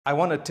I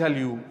want to tell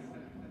you,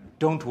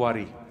 don't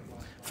worry.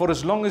 For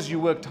as long as you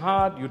worked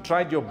hard, you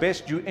tried your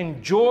best, you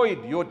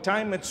enjoyed your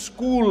time at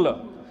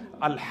school,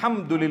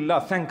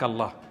 Alhamdulillah, thank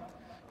Allah.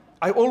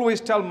 I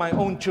always tell my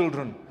own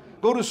children,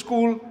 go to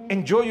school,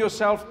 enjoy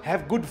yourself,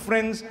 have good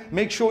friends,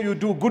 make sure you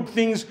do good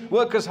things,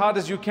 work as hard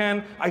as you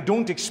can. I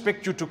don't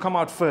expect you to come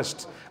out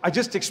first. I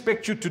just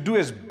expect you to do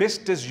as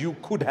best as you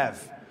could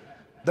have.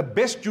 The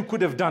best you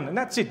could have done. And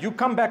that's it. You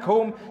come back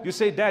home, you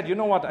say, Dad, you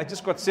know what? I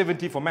just got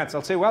 70 for maths.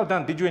 I'll say, well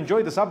done. Did you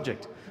enjoy the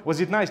subject? Was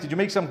it nice? Did you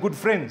make some good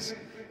friends?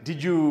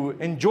 Did you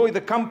enjoy the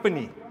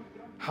company?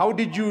 How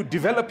did you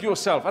develop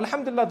yourself?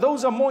 Alhamdulillah,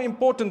 those are more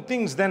important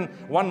things than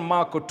 1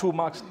 mark or 2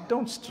 marks.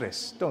 Don't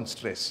stress. Don't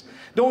stress.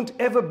 Don't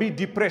ever be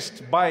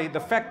depressed by the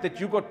fact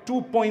that you got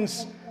 2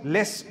 points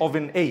less of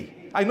an A.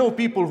 I know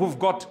people who've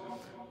got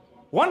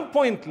 1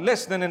 point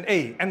less than an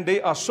A and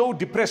they are so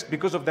depressed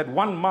because of that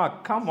 1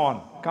 mark. Come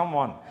on, come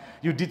on.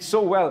 You did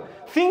so well.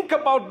 Think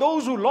about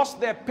those who lost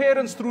their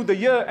parents through the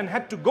year and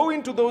had to go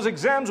into those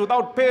exams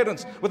without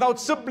parents, without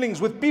siblings,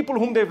 with people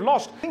whom they've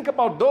lost. Think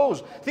about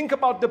those. Think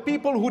about the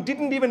people who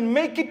didn't even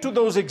make it to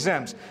those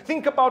exams.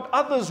 Think about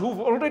others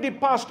who've already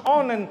passed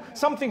on and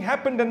something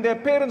happened and their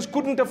parents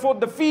couldn't afford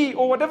the fee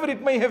or whatever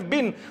it may have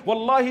been.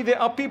 Wallahi,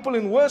 there are people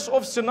in worse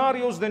off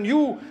scenarios than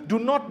you. Do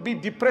not be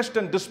depressed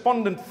and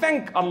despondent.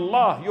 Thank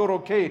Allah, you're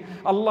okay.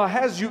 Allah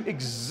has you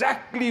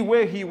exactly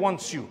where He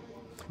wants you.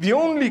 The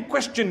only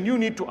question you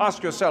need to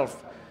ask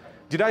yourself,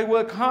 did I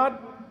work hard?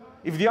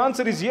 If the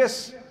answer is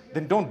yes,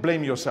 then don't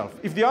blame yourself.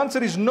 If the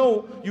answer is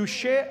no, you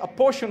share a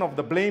portion of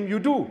the blame, you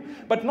do.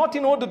 But not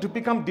in order to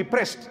become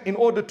depressed, in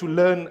order to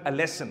learn a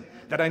lesson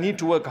that I need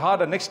to work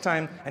harder next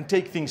time and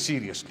take things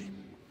seriously.